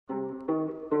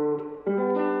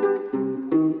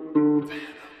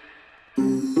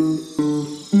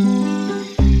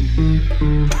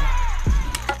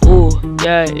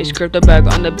Yeah, it's Krypto back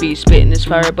on the beat, spitting this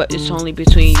fire, but it's only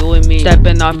between you and me. Step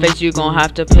in our face, you gon'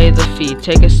 have to pay the fee.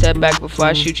 Take a step back before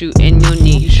I shoot you in your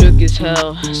knee. You shook as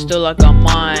hell, still like I'm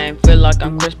mine. Feel like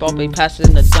I'm Chris Paul,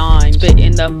 passing the dime. Spit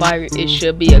in the fire, it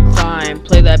should be a crime.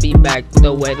 Play that beat back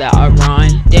the way that I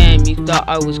rhyme. Damn, you thought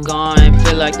I was gone.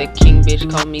 Feel like the king, bitch,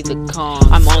 call me the con.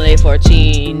 I'm only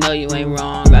 14, no you ain't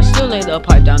wrong. I still lay the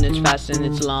pipe down, it's fast and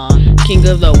it's long. King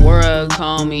of the world,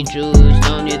 call me Juice.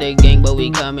 Don't need a gang, but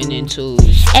we coming in twos.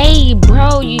 Hey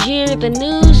bro, you hear the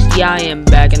news? Yeah, I am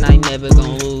back and I never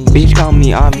gon' lose. Bitch call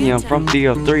me AVI, I'm from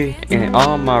 303. And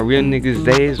all my real niggas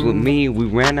days with me. We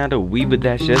ran out of weed, but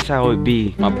that's just how it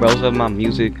be. My bros love my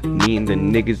music, me and the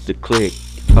niggas to click.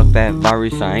 Fuck that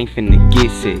virus, I ain't finna get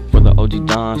sick. For the OG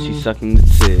Don, she sucking the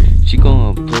tip. She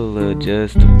gon' pull her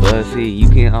just to buzz it. You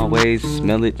can always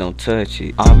smell it, don't touch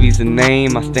it. Avi's the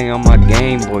name, I stay on my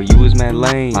game. Boy, you was mad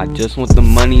lame. I just want the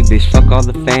money, bitch, fuck all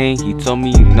the fame. He told me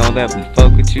you know that we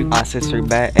fuck with you. I said straight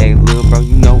back, hey lil bro,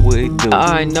 you know what it do.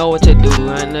 I know what to do,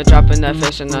 and I drop in that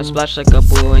face and I splash like a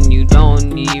boo. And you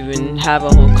don't even have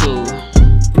a whole clue.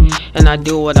 And I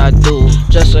do what I do,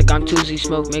 just like I'm Tuesday,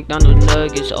 smoke McDonald's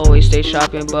nuggets. Always stay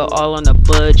shopping, but all on the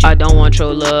budget. I don't want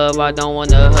your love, I don't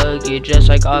wanna hug you. Just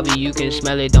like AVI, you can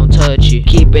smell it, don't touch it.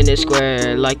 Keeping it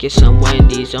square like it's some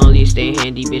Wendy's. Only stay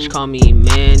handy, bitch, call me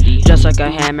Mandy. Just like a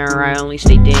hammer, I only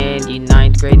stay dandy.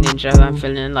 9th grade ninja, I'm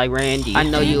feeling like Randy. I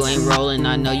know you ain't rolling,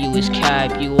 I know you is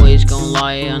cap. You always gon'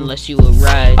 lie unless you a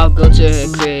rat. I'll go to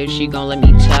her crib, she gon' let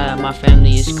me tap. My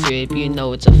family is crib, you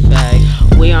know it's a fact.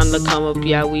 We on the come up,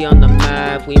 yeah, we on the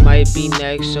map. We might be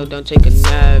next, so don't take a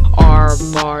nap. Our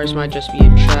bars might just be a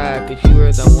trap. If you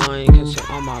were the one, you can sit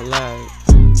on my lap.